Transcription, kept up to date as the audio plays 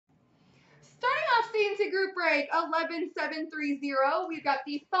basic group break 11730. We've got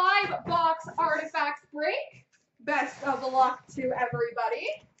the 5-box artifacts break. Best of luck to everybody.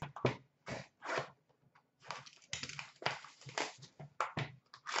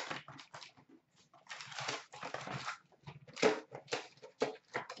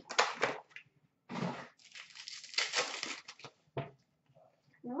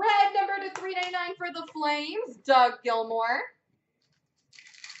 Red number to 399 for the Flames, Doug Gilmour.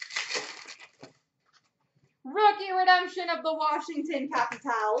 Rookie redemption of the Washington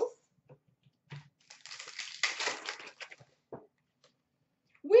Capitals.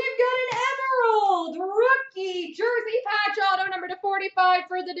 We've got an Emerald rookie jersey patch auto number to 45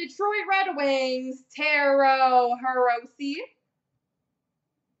 for the Detroit Red Wings, Taro Hirose.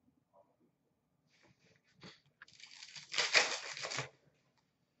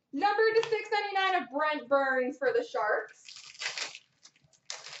 Number to 699 of Brent Burns for the Sharks.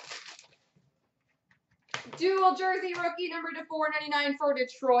 Dual jersey rookie number to 499 for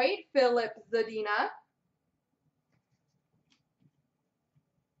Detroit, Philip Zadina.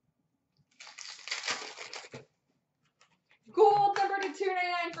 Gold number to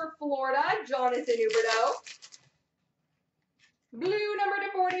 299 for Florida, Jonathan Huberdeau. Blue number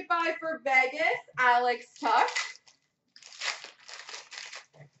to 45 for Vegas, Alex Tuch.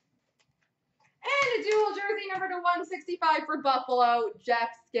 And a dual jersey number to 165 for Buffalo, Jeff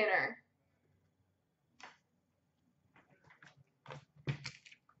Skinner.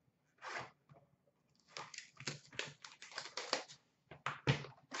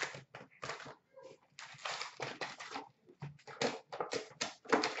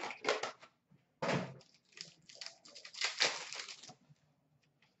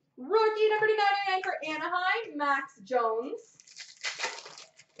 Rookie number to 99 for Anaheim, Max Jones.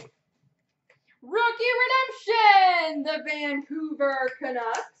 Rookie redemption, the Vancouver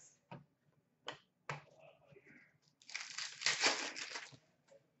Canucks.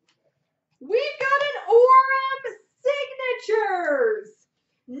 We've got an Orem Signatures,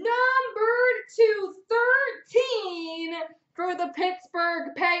 number 213 for the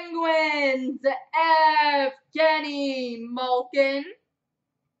Pittsburgh Penguins, Evgeny Malkin.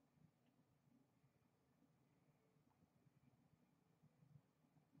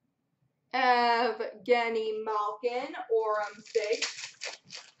 Evgeny Malkin, Orem Sig.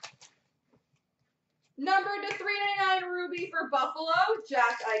 Number to 399 Ruby for Buffalo,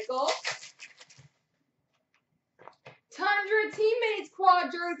 Jack Eichel. Tundra Teammates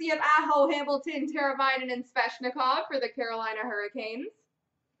quad jersey of Aho, Hamilton, Teravainen, and Svechnikov for the Carolina Hurricanes.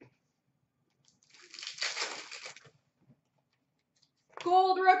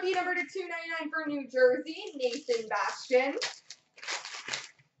 Gold rookie number to 299 for New Jersey, Nathan Bastian.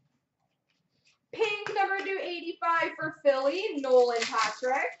 Pink number to 85 for Philly, Nolan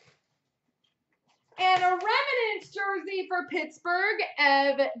Patrick. And a Remnants jersey for Pittsburgh,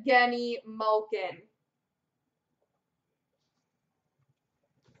 Evgeny Malkin.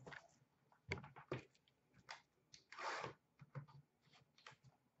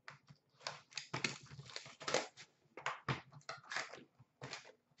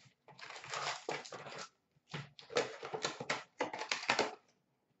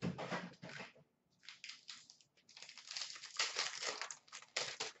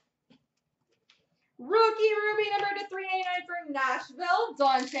 Rookie Ruby number to 399 for Nashville,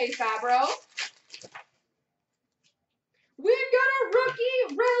 Dante Fabro. We've got a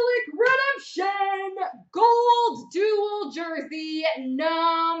rookie relic redemption, gold dual jersey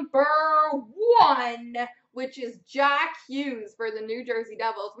number 1, which is Jack Hughes for the New Jersey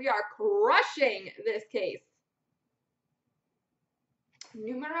Devils. We are crushing this case.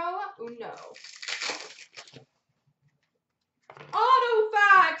 Numero uno.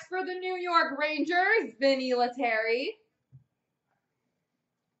 Autofax for the New York Rangers, Vinny Lettieri.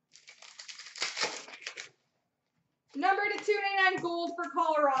 Number to 299 gold for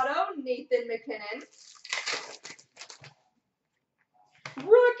Colorado, Nathan McKinnon.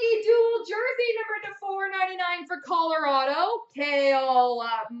 Rookie dual jersey number to 499 for Colorado, Cale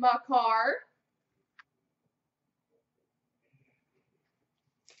Makar.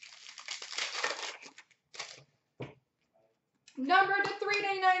 Number to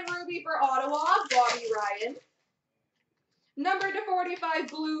 399 ruby for Ottawa, Bobby Ryan. Number to 45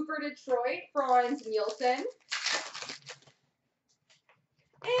 blue for Detroit, Franz Nielsen.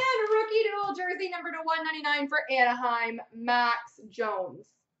 And rookie dual jersey number to 199 for Anaheim, Max Jones.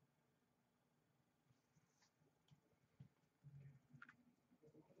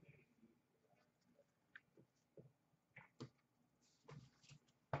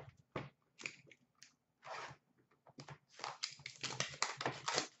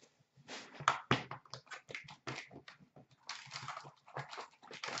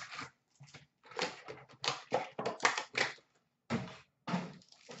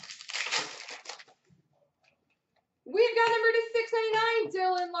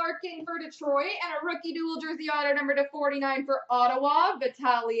 Larkin for Detroit, and a rookie dual jersey auto number /49 for Ottawa,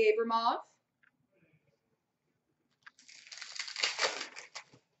 Vitaly Abramov.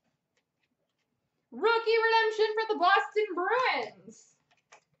 Rookie redemption for the Boston Bruins.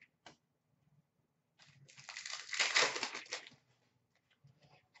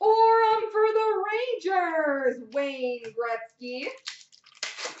 For the Rangers, Wayne Gretzky.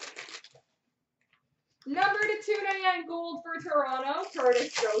 Number /299 gold for Toronto,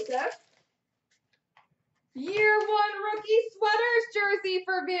 Curtis Joseph. Year 1 rookie sweaters jersey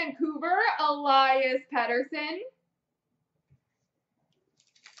for Vancouver, Elias Pettersson.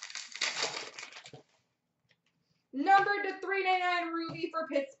 Number /399 ruby for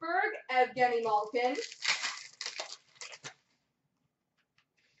Pittsburgh, Evgeny Malkin.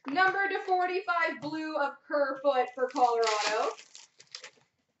 Number /45 blue of Kerfoot for Colorado.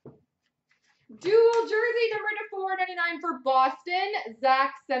 Dual jersey number /499 for Boston,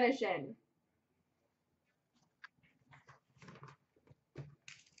 Zach Senyshyn.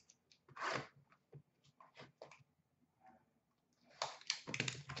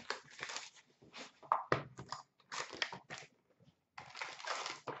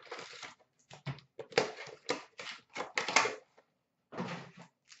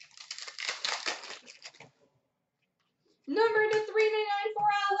 Number /399 for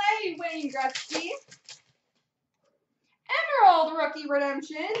LA, Wayne Gretzky. Emerald rookie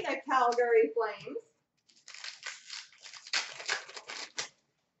redemption, the Calgary Flames.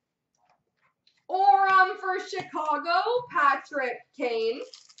 For Chicago, Patrick Kane.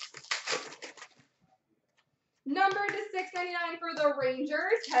 Number /699 for the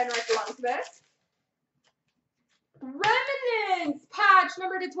Rangers, Henrik Lundqvist. Remnants patch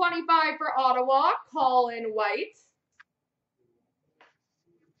number /25 for Ottawa, Colin White.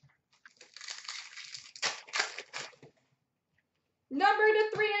 Number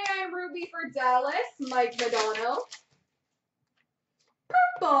 /399 ruby for Dallas, Mike Modano.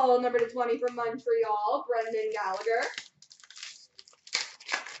 Purple number /20 for Montreal, Brendan Gallagher.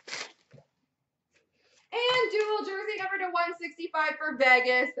 And dual jersey number /165 for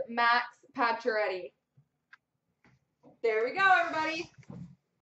Vegas, Max Pacioretty. There we go, everybody.